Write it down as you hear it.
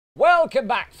Welcome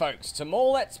back, folks, to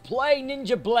more Let's Play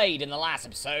Ninja Blade. In the last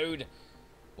episode,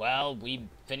 well, we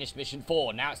finished Mission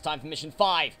 4. Now it's time for Mission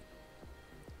 5.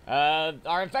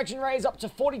 Our infection rate is up to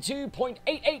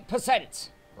 42.88%.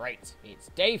 Great. It's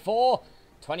day 4,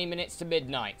 20 minutes to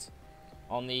midnight.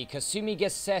 On the Kasumi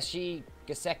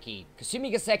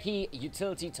Gaseki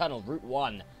Utility Tunnel, Route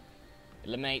 1.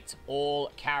 Eliminate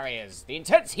all carriers. The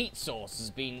intense heat source has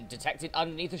been detected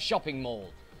underneath a shopping mall.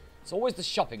 It's always the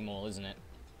shopping mall, isn't it?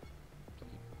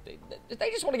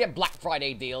 They just want to get Black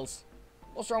Friday deals.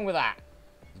 What's wrong with that?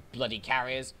 Bloody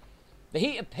carriers. The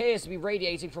heat appears to be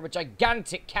radiating from a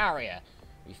gigantic carrier.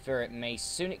 We fear it may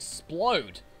soon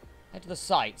explode. Head to the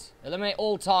site, eliminate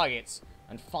all targets,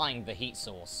 and find the heat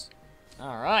source.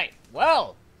 Alright,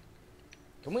 well.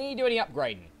 Can we do any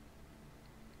upgrading?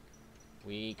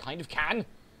 We kind of can.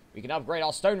 We can upgrade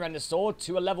our Stone Render Sword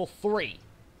to a level 3.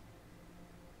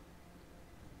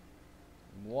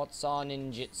 What's our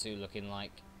ninjutsu looking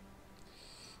like?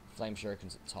 Flame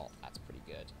Shuriken's at the top. That's pretty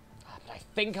good. But I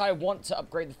think I want to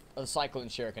upgrade the Cyclone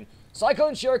Shuriken.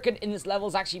 Cyclone Shuriken in this level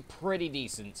is actually pretty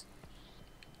decent.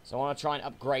 So I want to try and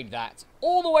upgrade that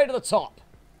all the way to the top.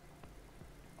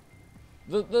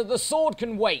 The sword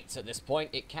can wait at this point.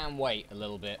 It can wait a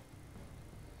little bit.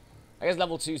 I guess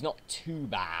level 2 is not too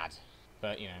bad.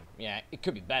 But, you know, yeah, it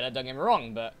could be better, don't get me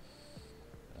wrong. But,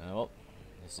 well,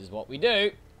 this is what we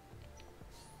do.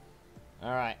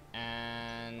 Alright,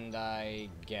 and I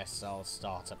guess I'll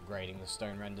start upgrading the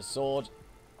Stone Render Sword.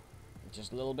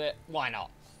 Just a little bit. Why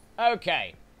not?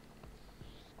 Okay.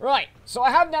 Right, so I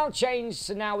have now changed,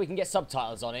 so now we can get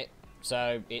subtitles on it.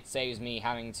 So it saves me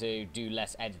having to do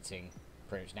less editing,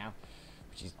 pretty much now.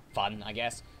 Which is fun, I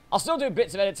guess. I'll still do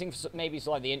bits of editing, for maybe for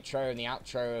like the intro and the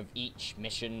outro of each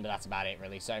mission, but that's about it,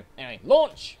 really. So, anyway,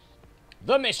 launch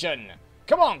the mission.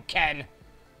 Come on, Ken.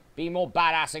 Be more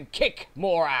badass and kick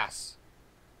more ass.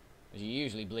 As you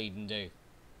usually bleed and do.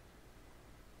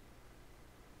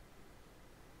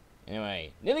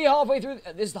 Anyway, nearly halfway through.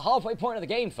 This is the halfway point of the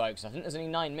game, folks. I think there's only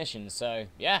 9 missions, so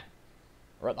yeah.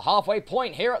 We're at the halfway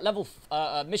point here at level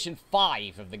mission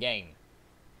 5 of the game.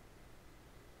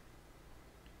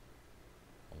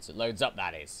 Once it loads up,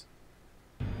 that is.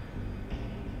 Come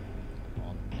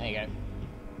on, there you go.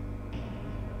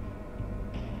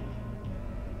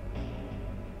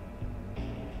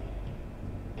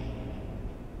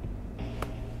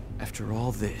 After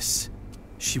all this,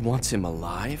 she wants him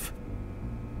alive?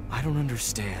 I don't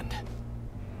understand.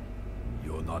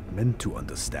 You're not meant to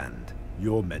understand.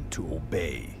 You're meant to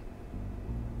obey.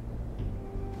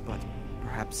 But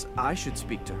perhaps I should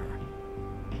speak to her.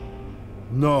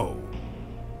 No.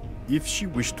 If she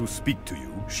wished to speak to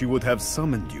you, she would have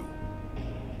summoned you.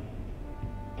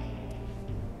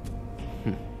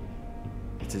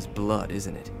 It's his blood,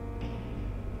 isn't it?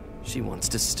 She wants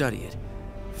to study it.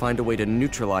 Find a way to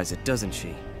neutralize it, doesn't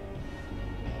she?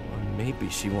 Or maybe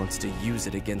she wants to use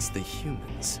it against the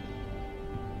humans.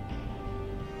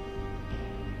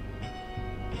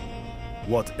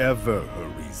 Whatever her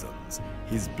reasons,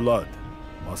 his blood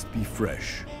must be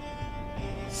fresh.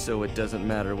 So it doesn't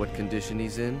matter what condition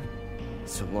he's in?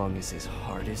 So long as his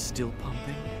heart is still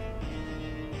pumping?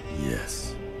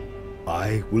 Yes.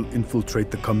 I will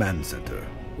infiltrate the command center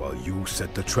while you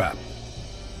set the trap.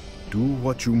 Do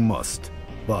what you must.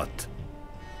 But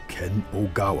Ken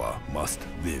Ogawa must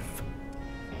live.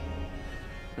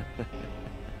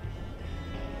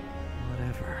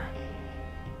 Whatever.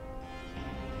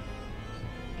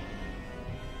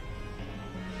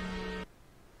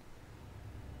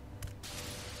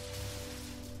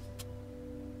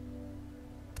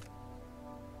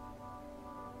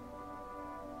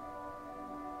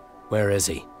 Where is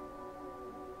he?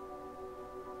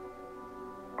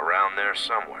 Around there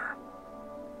somewhere.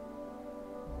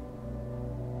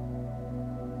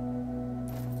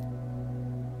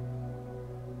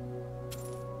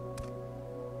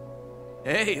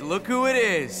 Hey, look who it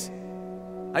is!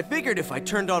 I figured if I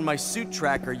turned on my suit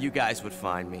tracker, you guys would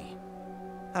find me.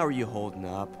 How are you holding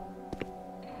up?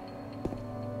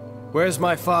 Where's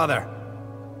my father?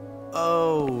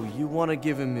 Oh, you want to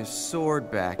give him his sword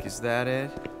back, is that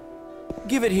it?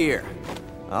 Give it here.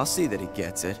 I'll see that he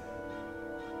gets it.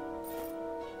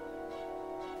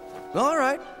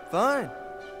 Alright, fine.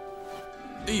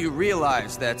 You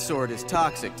realize that sword is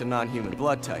toxic to non-human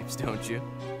blood types, don't you?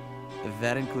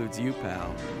 That includes you,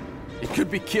 pal. It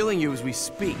could be killing you as we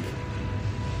speak.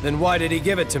 Then why did he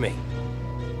give it to me?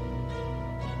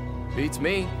 Beats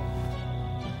me.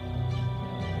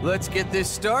 Let's get this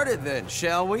started then,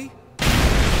 shall we?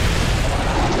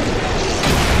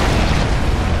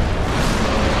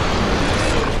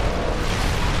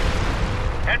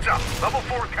 Heads up, level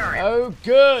 4 carrier. Oh,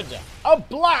 good. of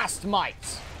Blast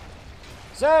Might.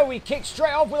 So we kick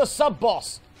straight off with a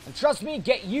sub-boss. And trust me,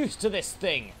 get used to this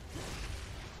thing.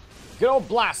 Good old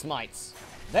Blast Mites.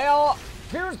 They are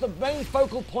pretty much the main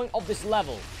focal point of this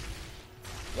level.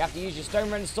 You have to use your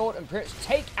Stone Rend Sword and pretty much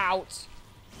take out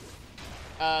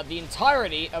the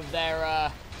entirety of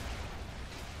their,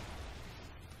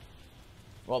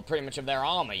 well, pretty much of their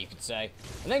armor, you could say.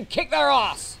 And then kick their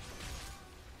ass!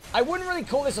 I wouldn't really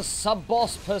call this a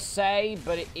sub-boss per se,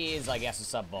 but it is, I guess, a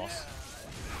sub-boss.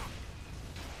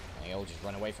 There you go, just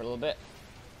run away for a little bit.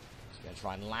 He's going to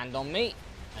try and land on me.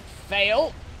 And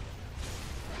fail.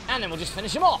 And then we'll just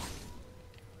finish him off.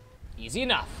 Easy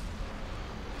enough.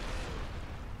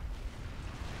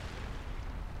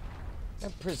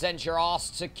 Don't present your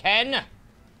ass to Ken. Now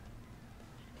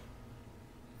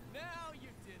you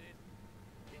did it.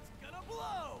 It's gonna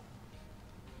blow.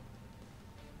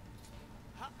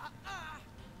 Ha ha ha!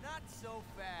 Not so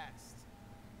fast.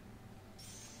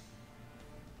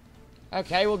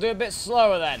 Okay, we'll do a bit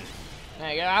slower then. There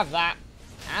you go, have that.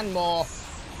 And more.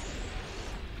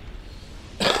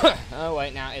 Oh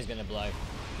wait, now it is gonna blow.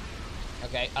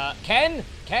 Okay, Ken,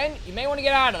 you may want to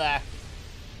get out of there.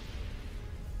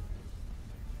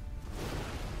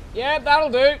 Yeah, that'll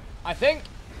do, I think.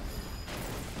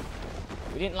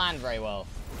 We didn't land very well.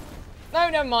 No,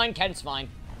 never mind, Ken's fine.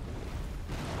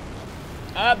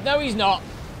 No, he's not.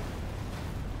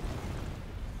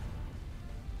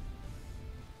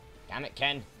 Damn it,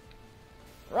 Ken.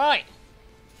 Right.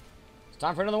 It's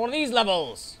time for another one of these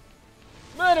levels.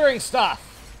 Murdering stuff.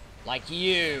 Like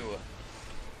you.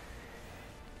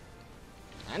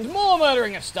 And more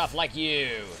murdering of stuff like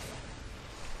you.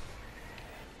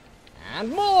 And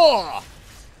more!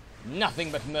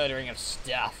 Nothing but murdering of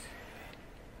stuff.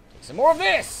 Take some more of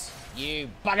this, you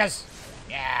buggers.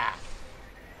 Yeah.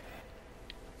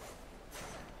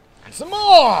 And some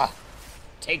more!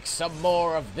 Take some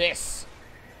more of this.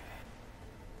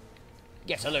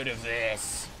 Get a load of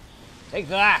this. Take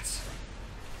that.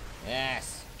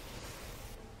 Yes.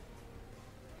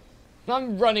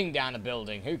 I'm running down a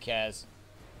building. Who cares?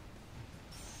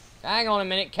 Hang on a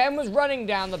minute. Ken was running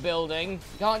down the building.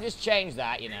 You can't just change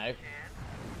that, you know.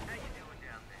 How you doing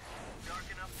down there? Dark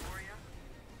enough for you?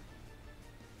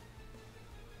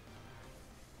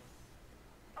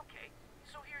 Okay,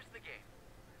 so here's the game.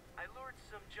 I lured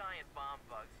some giant bomb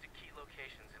bugs to key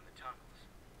locations in the tunnels.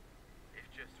 If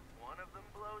just one of them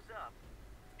blows up,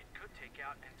 it could take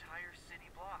out an entire city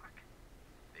block.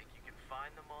 Think you can find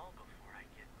them all before I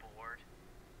get bored?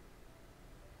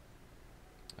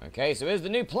 Okay, so here's the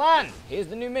new plan. Here's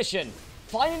the new mission.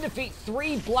 Find and defeat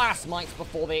 3 blast mites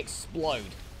before they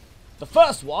explode. The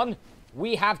first one,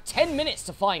 we have 10 minutes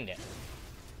to find it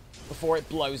before it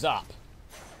blows up.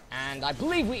 And I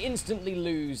believe we instantly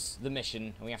lose the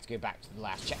mission and we have to go back to the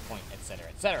last checkpoint, etc.,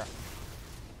 etc.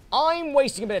 I'm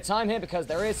wasting a bit of time here because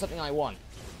there is something I want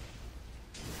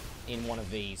in one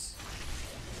of these,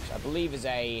 which I believe is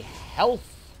a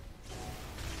health.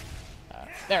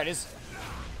 There it is.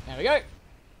 There we go.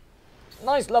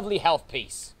 Nice, lovely health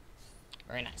piece.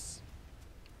 Very nice.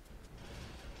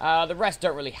 The rest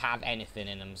don't really have anything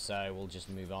in them, so we'll just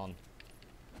move on.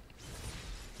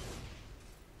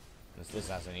 Unless this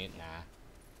has any...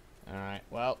 Nah. Alright,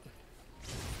 well.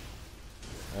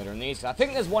 Murdering these. I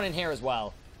think there's one in here as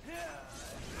well.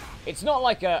 It's not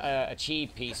like a chi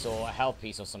piece or a health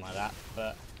piece or something like that,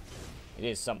 but it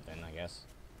is something, I guess.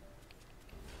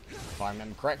 If I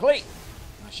remember correctly.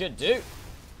 I should do.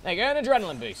 There you go, an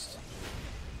adrenaline boost.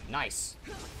 Nice.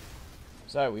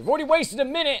 So, we've already wasted a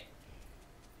minute.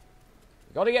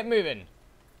 We've got to get moving.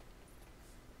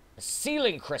 A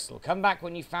ceiling crystal. Come back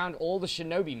when you found all the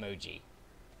shinobi moji.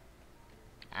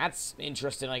 That's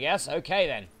interesting, I guess. Okay,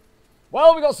 then.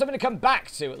 Well, we got something to come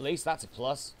back to, at least. That's a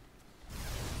plus.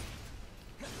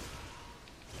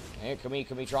 Here, can we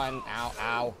try and... Ow,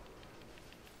 ow.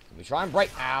 Can we try and break...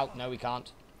 Ow. No, we can't.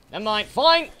 Never mind.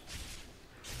 Fine.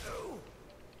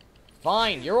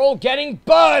 Fine, you're all getting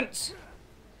burnt!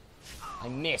 I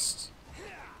missed.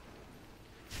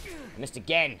 I missed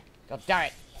again. God damn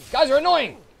it. These guys are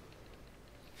annoying!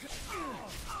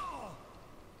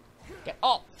 Get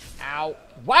up! Ow.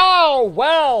 Wow,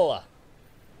 well!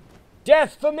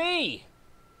 Death for me!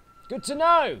 Good to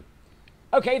know.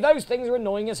 Okay, those things are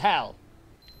annoying as hell.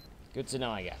 Good to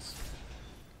know, I guess.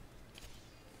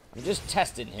 I'm just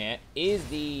testing here. Is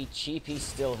the chi piece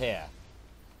still here?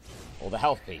 Or the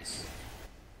health piece?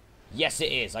 Yes,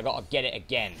 it is. I gotta get it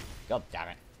again. God damn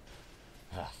it.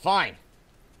 Fine.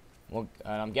 Well,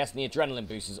 I'm guessing the adrenaline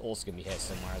boost is also gonna be here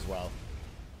somewhere as well.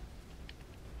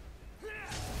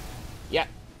 Yeah.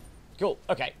 Cool.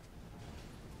 Okay.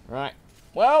 Right.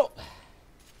 Well.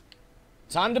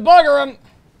 Time to bugger them!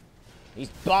 These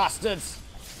bastards!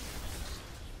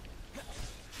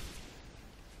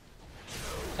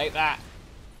 Take that.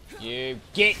 You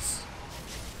gits!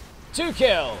 2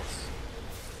 kills!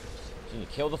 Can you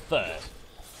kill the 3rd?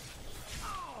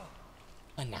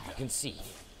 And now I can see you.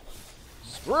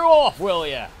 Screw off, will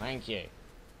ya? Thank you.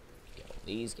 Get all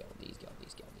these, get all these, get all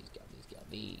these, get all these, get all these, get all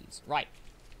these. Right.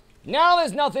 Now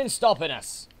there's nothing stopping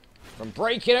us from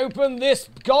breaking open this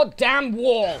goddamn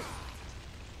wall.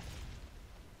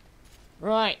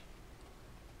 Right.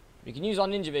 We can use our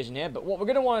ninja vision here, but what we're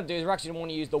going to want to do is we're actually going to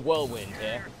want to use the whirlwind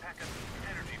here.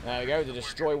 There we go, to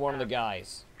destroy one of the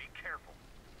guys.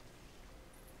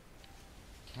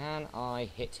 Can I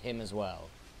hit him as well?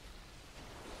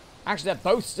 Actually,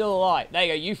 they're both still alive. There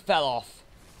you go, you fell off.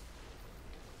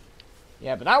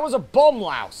 Yeah, but that was a bomb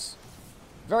louse.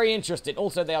 Very interesting.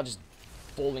 Also, they are just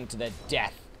falling to their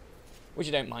death, which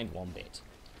I don't mind one bit.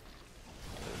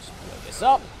 We'll just blow this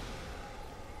up.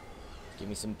 Give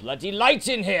me some bloody light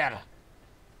in here.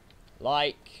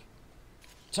 Like,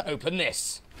 to open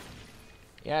this.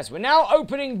 Yes, we're now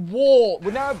opening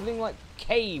we're now opening, like,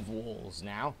 cave walls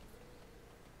now.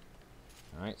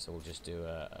 Alright, so we'll just do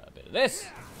a bit of this.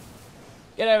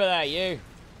 Get over there, you.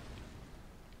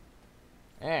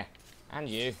 Yeah, and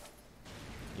you.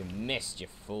 You missed, you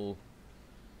fool.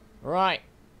 Right.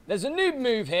 There's a noob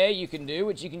move here you can do,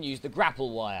 which you can use the grapple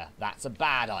wire. That's a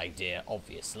bad idea,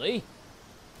 obviously.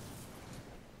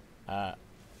 There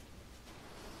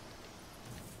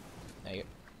you go.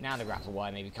 Now the grapple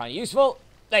wire may be kind of useful.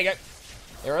 There you go.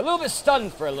 They were a little bit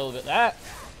stunned for a little bit there.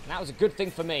 And that was a good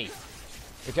thing for me.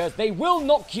 Because they will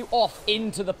knock you off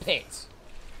into the pit.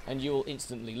 And you will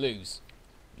instantly lose.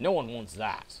 No one wants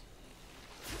that.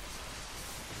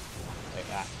 Take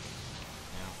that.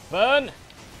 Now, burn!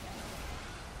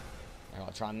 I've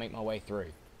got to try and make my way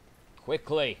through.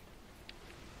 Quickly.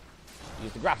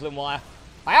 Use the grappling wire.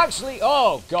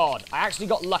 Oh god, I actually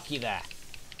got lucky there.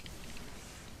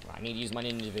 Right, I need to use my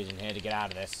ninja vision here to get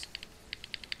out of this.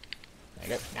 There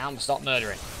you go. Now I'm going to stop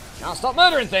murdering. Now stop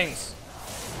murdering things!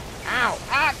 Ow!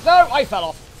 Ah! No! I fell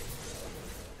off.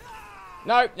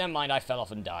 No, never mind. I fell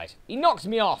off and died. He knocked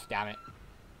me off, damn it.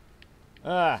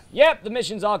 Yep, the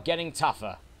missions are getting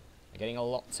tougher. They're getting a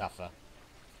lot tougher.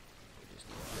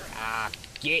 Ah,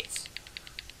 get.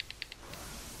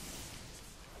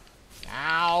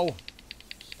 Ow.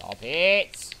 Stop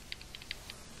it.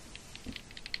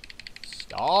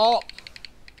 Stop.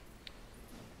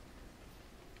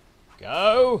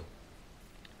 Go.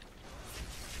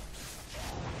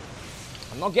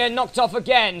 I'm not getting knocked off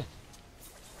again.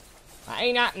 That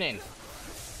ain't happening.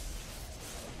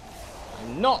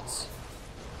 I'm not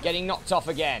getting knocked off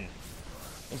again.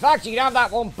 In fact, you can have that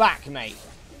one back, mate.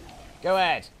 Go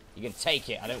ahead. You can take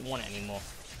it. I don't want it anymore.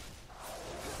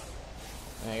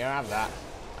 There you go, have that.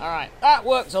 Alright, that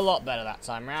worked a lot better that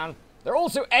time round. There are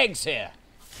also eggs here.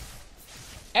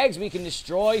 Eggs we can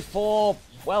destroy for,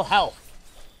 well, health.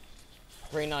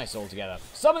 Pretty nice altogether.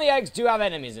 Some of the eggs do have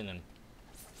enemies in them.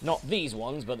 Not these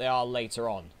ones, but they are later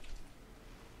on.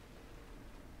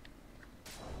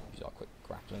 Use our quick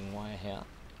grappling wire here.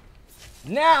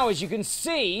 Now, as you can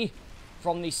see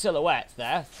from the silhouette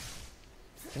there,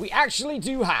 we actually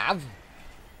do have,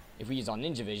 if we use our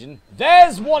ninja vision,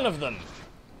 there's one of them.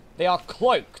 They are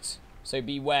cloaked, so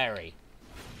be wary.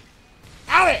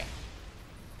 At it!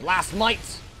 Blast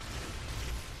might.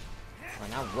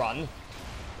 Right, now run.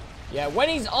 Yeah, when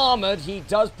he's armored, he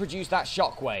does produce that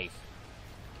shockwave.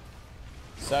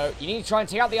 So, you need to try and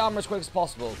take out the armor as quick as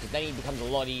possible, because then he becomes a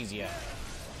lot easier.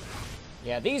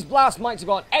 Yeah, these blast mites have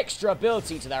got extra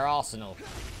ability to their arsenal.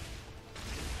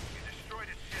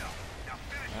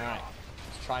 Alright,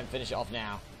 let's try and finish it off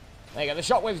now. There you go, the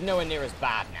shockwave's nowhere near as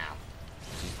bad now.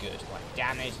 Which is good. Right,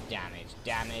 damage, damage,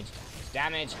 damage,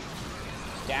 damage,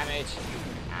 damage, damage.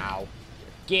 Ow.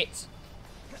 Get.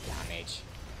 Damage.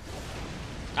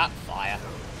 Ah, fire.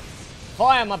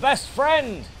 Fire, my best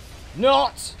friend!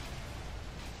 Not!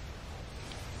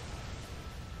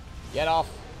 Get off.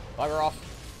 Bugger off.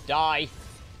 Die.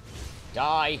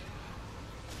 Die.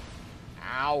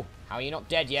 Ow. How are you not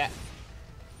dead yet?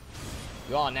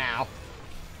 You are now.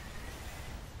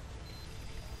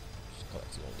 Just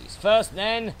collecting all these first,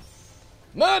 then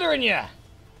murdering you.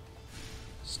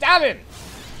 Stab him.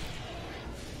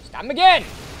 Stab him again.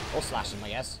 Or slash him, I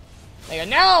guess. There you go.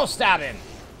 Now stab him.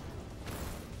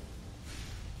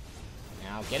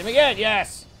 Now get him again.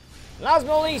 Yes. Last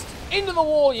but not least, into the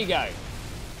wall you go.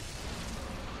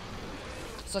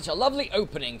 Such a lovely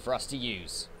opening for us to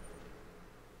use.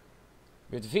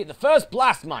 We've defeated the first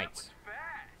blast mite.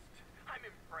 I'm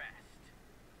impressed.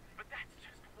 But that's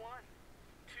just one.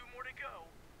 2 more to go.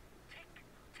 Tick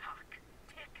tock,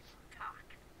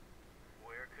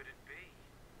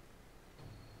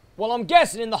 Well, I'm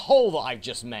guessing in the hole that I've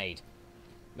just made.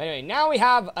 But anyway, now we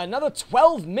have another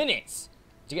 12 minutes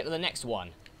to get to the next one.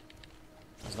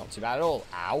 That's not too bad at all.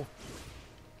 Ow.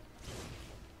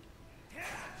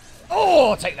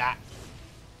 Oh, take that.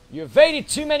 You evaded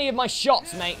too many of my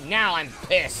shots, mate. Now I'm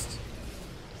pissed.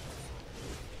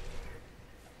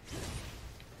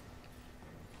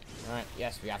 Alright,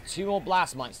 yes, we have 2 more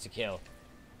blast mites to kill.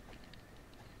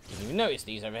 Didn't even notice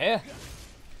these over here.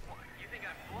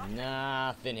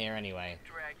 Nothing here anyway.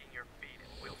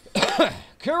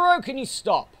 Kuro, can you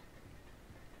stop?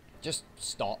 Just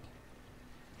stop.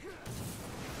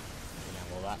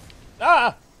 All that.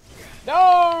 Ah!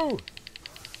 No!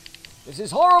 This is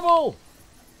horrible!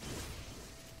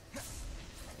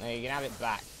 Now you can have it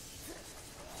back.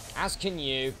 As can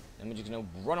you. Then we're just gonna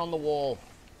run on the wall.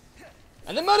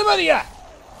 And then murder you!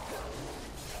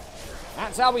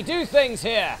 That's how we do things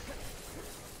here.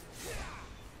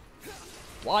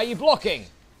 Why are you blocking?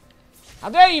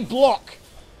 How dare you block?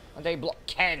 How dare you block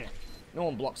Ken? No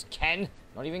one blocks Ken.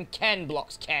 Not even Ken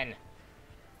blocks Ken.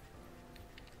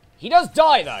 He does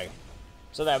die, though.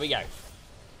 So there we go.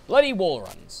 Bloody wall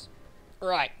runs.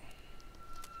 Right.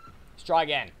 Let's try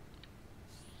again.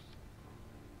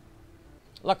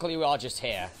 Luckily, we are just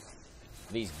here.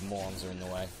 These morons are in the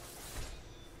way.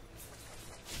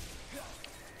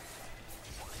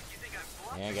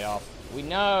 Yeah, get off. We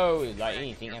know, like,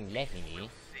 anything I'm letting you.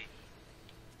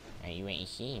 And you ain't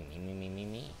seeing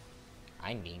me.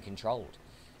 I'm being controlled.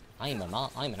 I'm an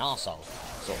arsehole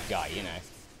sort of guy, you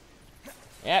know.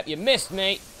 Yep, you missed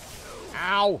me.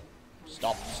 Ow.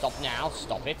 Stop now.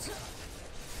 Stop it.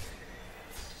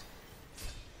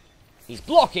 He's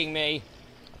blocking me.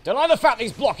 Don't like the fact that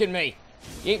he's blocking me.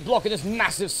 You ain't blocking this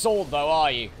massive sword, though, are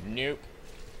you? Nope.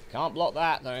 Can't block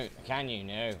that, though. Can you?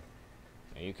 No.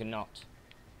 No, you cannot.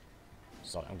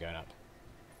 Sorry, I'm going up.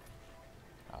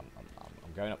 I'm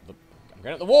going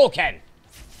up the wall, Ken.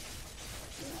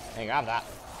 There you go, have that.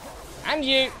 And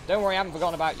you. Don't worry, I haven't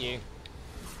forgotten about you.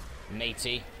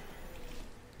 Matey.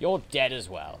 You're dead as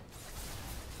well.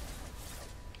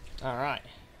 Alright.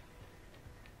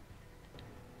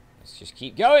 Let's just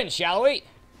keep going, shall we?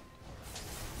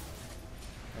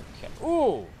 Okay.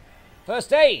 Ooh.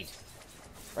 First aid.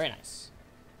 Very nice.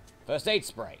 First aid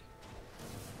spray.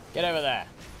 Get over there.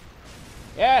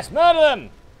 Yes, murder them!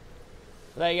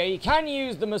 There you go. You can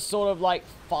use them as sort of like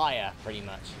fire, pretty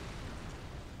much.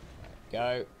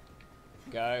 Go.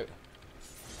 Go.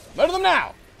 Murder them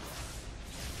now!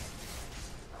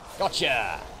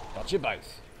 Gotcha! Gotcha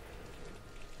both.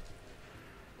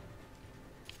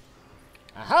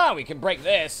 Aha! We can break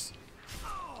this.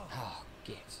 Oh,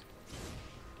 git.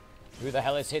 Who the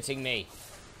hell is hitting me?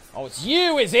 Oh, it's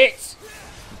you, is it?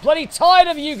 I'm bloody tired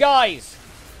of you guys!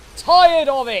 Tired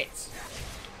of it!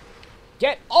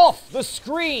 Get off the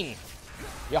screen!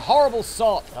 You horrible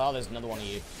sot. Oh, there's another one of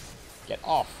you. Get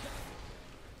off.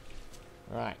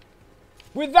 Right.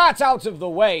 With that out of the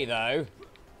way, though,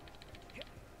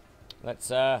 let's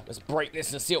break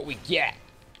this and see what we get.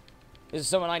 This is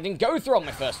something I didn't go through on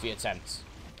my first few attempts.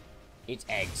 It's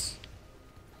eggs.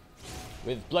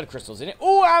 With blood crystals in it.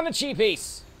 Ooh, and a cheap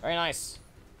piece. Very nice.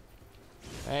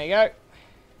 There you go.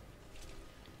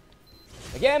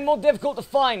 Again, more difficult to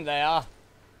find they are.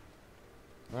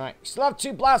 Right, we still have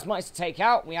 2 blast mites to take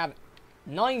out. We have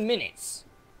 9 minutes.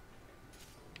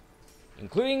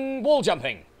 Including wall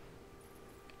jumping.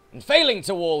 And failing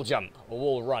to wall jump. Or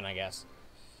wall run, I guess.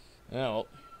 Oh, well.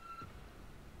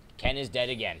 Ken is dead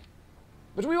again.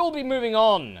 But we will be moving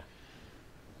on.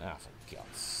 Ah, for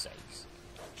God's sakes.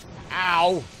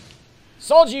 Ow!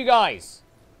 Sod you guys!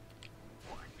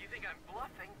 You think I'm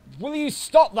bluffing? Will you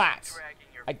stop that?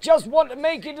 I just want to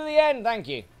make it to the end, thank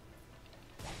you.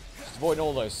 Just avoiding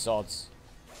all those sods.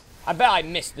 I bet I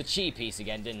missed the chi piece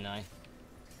again, didn't I?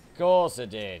 Of course I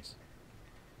did.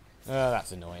 Oh,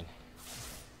 that's annoying.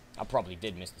 I probably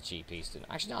did miss the chi piece, didn't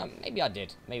I? Actually, no, maybe I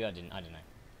did. Maybe I didn't. I don't know.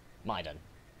 Might have done.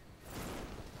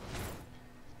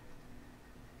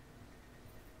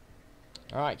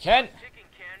 Alright, Ken.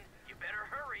 You better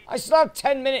hurry. I still have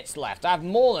 10 minutes left. I have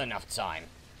more than enough time.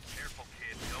 Careful,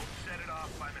 kid. Don't set it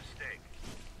off by mistake.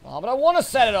 Oh, but I want to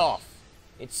set it off.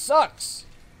 It sucks.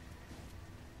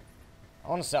 I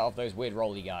want to set off those weird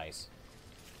rolly guys.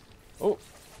 Oh,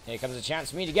 here comes a chance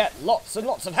for me to get lots and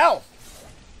lots of health.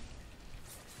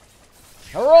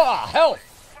 Hurrah! Health!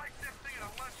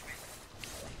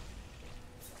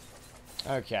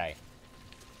 Okay.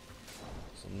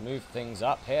 So move things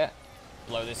up here.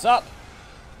 Blow this up.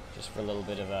 Just for a little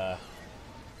bit of a...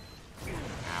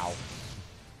 Ow.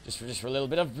 Just for a little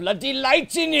bit of bloody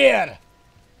light in here!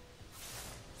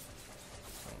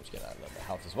 Let's get that little bit of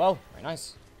health as well. Very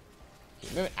nice.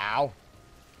 Keep moving. Ow.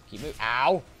 Keep moving.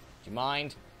 Ow! Do you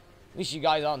mind? At least you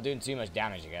guys aren't doing too much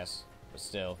damage, I guess. But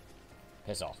still.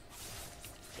 Piss off.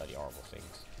 Bloody horrible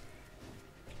things.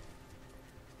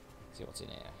 Let's see what's in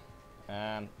here.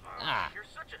 You're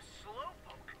such a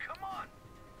slowpoke. Come on.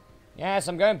 Yes,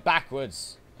 I'm going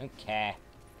backwards. Don't care.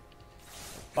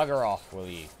 Bugger off, will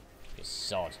you? You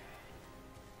sod.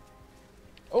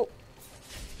 Oh!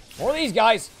 More of these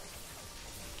guys!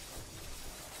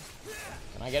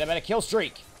 Can I get a better kill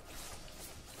streak?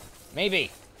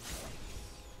 Maybe.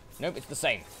 Nope, it's the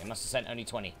same. They must have sent only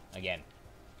 20 again.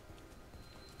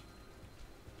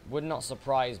 Would not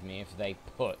surprise me if they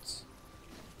put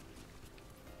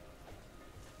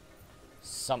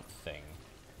something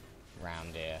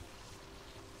around here.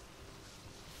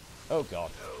 Oh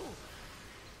god.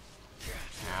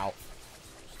 Ow.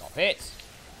 Stop it.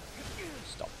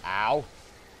 Stop. Ow.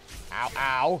 Ow,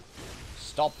 ow.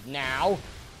 Stop now.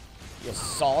 You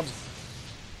sod.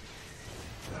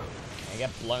 You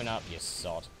get blown up, you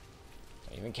sod.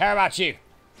 Don't even care about you.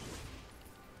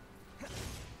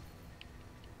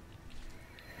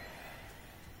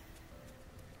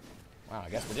 Wow, I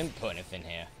guess they didn't put anything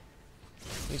here.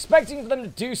 I was expecting for them to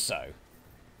do so.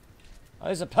 Oh,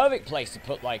 this is a perfect place to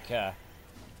put, like,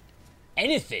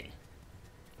 anything.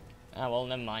 Ah, well,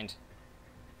 never mind.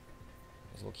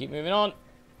 Guess we'll keep moving on.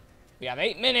 We have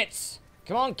 8 minutes.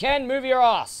 Come on, Ken, move your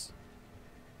ass.